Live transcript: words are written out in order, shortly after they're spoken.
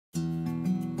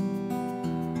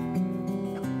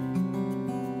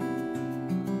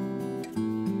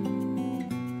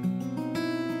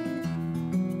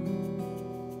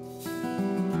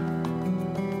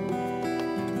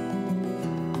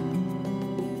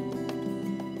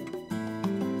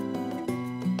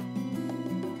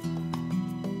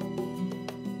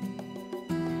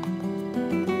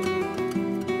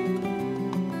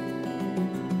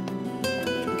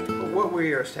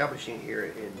we are establishing here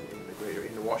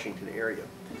in the Washington area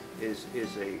is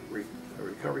a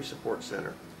recovery support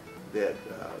center that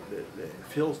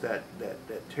fills that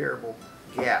terrible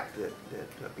gap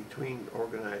that between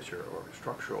organized or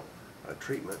structural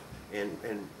treatment and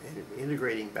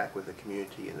integrating back with the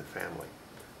community and the family.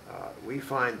 We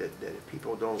find that if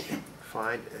people don't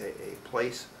find a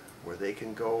place where they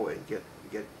can go and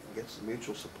get some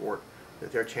mutual support,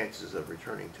 that their chances of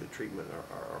returning to treatment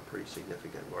are pretty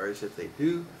significant. Whereas if they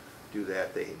do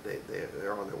that,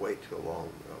 they're on their way to a long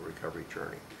recovery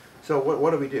journey. So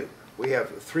what do? We have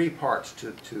three parts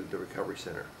to the recovery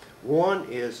center. One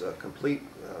is a complete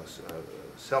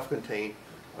self-contained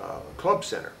club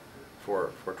center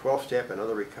for 12-step and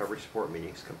other recovery support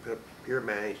meetings, peer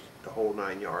managed, the whole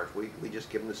 9 yards. We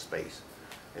just give them the space,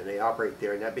 and they operate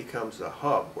there, and that becomes a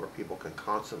hub where people can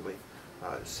constantly,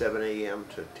 7 a.m.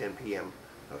 to 10 p.m.,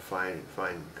 find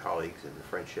colleagues and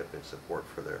friendship and support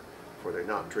for their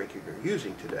not drinking or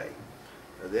using today.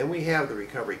 Then we have the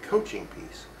recovery coaching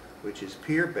piece, which is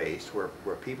peer-based,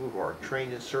 where people who are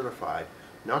trained and certified,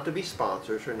 not to be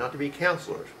sponsors or not to be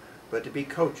counselors, but to be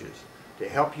coaches, to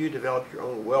help you develop your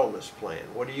own wellness plan.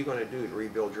 What are you going to do to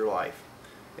rebuild your life?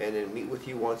 And then meet with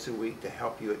you once a week to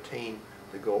help you attain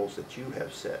the goals that you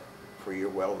have set for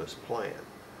your wellness plan.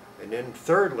 And then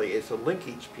thirdly is the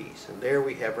linkage piece, and there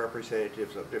we have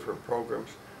representatives of different programs,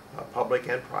 public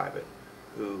and private,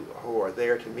 who are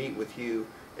there to meet with you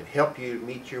and help you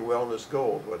meet your wellness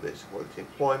goals, whether it's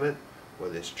employment,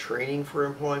 whether it's training for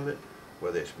employment,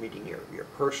 whether it's meeting your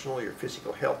personal, your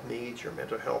physical health needs, your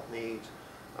mental health needs,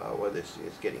 whether it's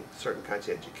getting certain kinds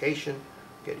of education,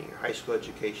 getting your high school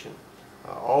education.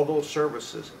 All those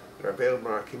services that are available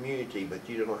in our community but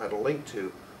you don't know how to link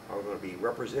to are going to be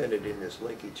represented in this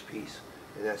linkage piece,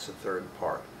 and that's the third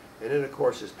part. And then of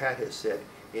course, as Pat has said,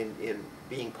 in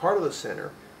being part of the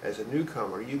center as a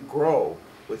newcomer, you grow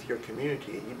with your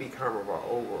community and you become our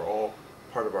overall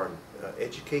part of our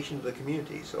education to the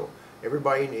community. So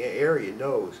everybody in the area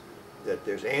knows that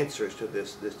there's answers to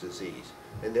this disease,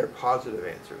 and they're positive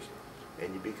answers,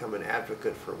 and you become an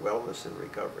advocate for wellness and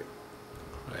recovery.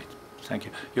 Right. Thank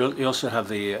you. You also have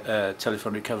the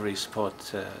telephone recovery support.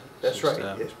 That's system.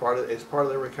 right. As part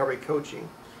of the recovery coaching,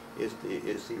 is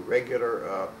the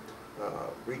regular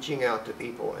reaching out to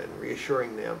people and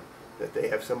reassuring them that they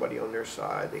have somebody on their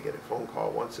side. They get a phone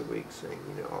call once a week saying,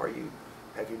 you know,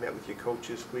 have you met with your coach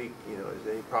this week? You know, is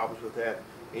there any problems with that?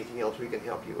 Anything else we can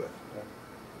help you with?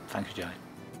 Thank you, Johnny.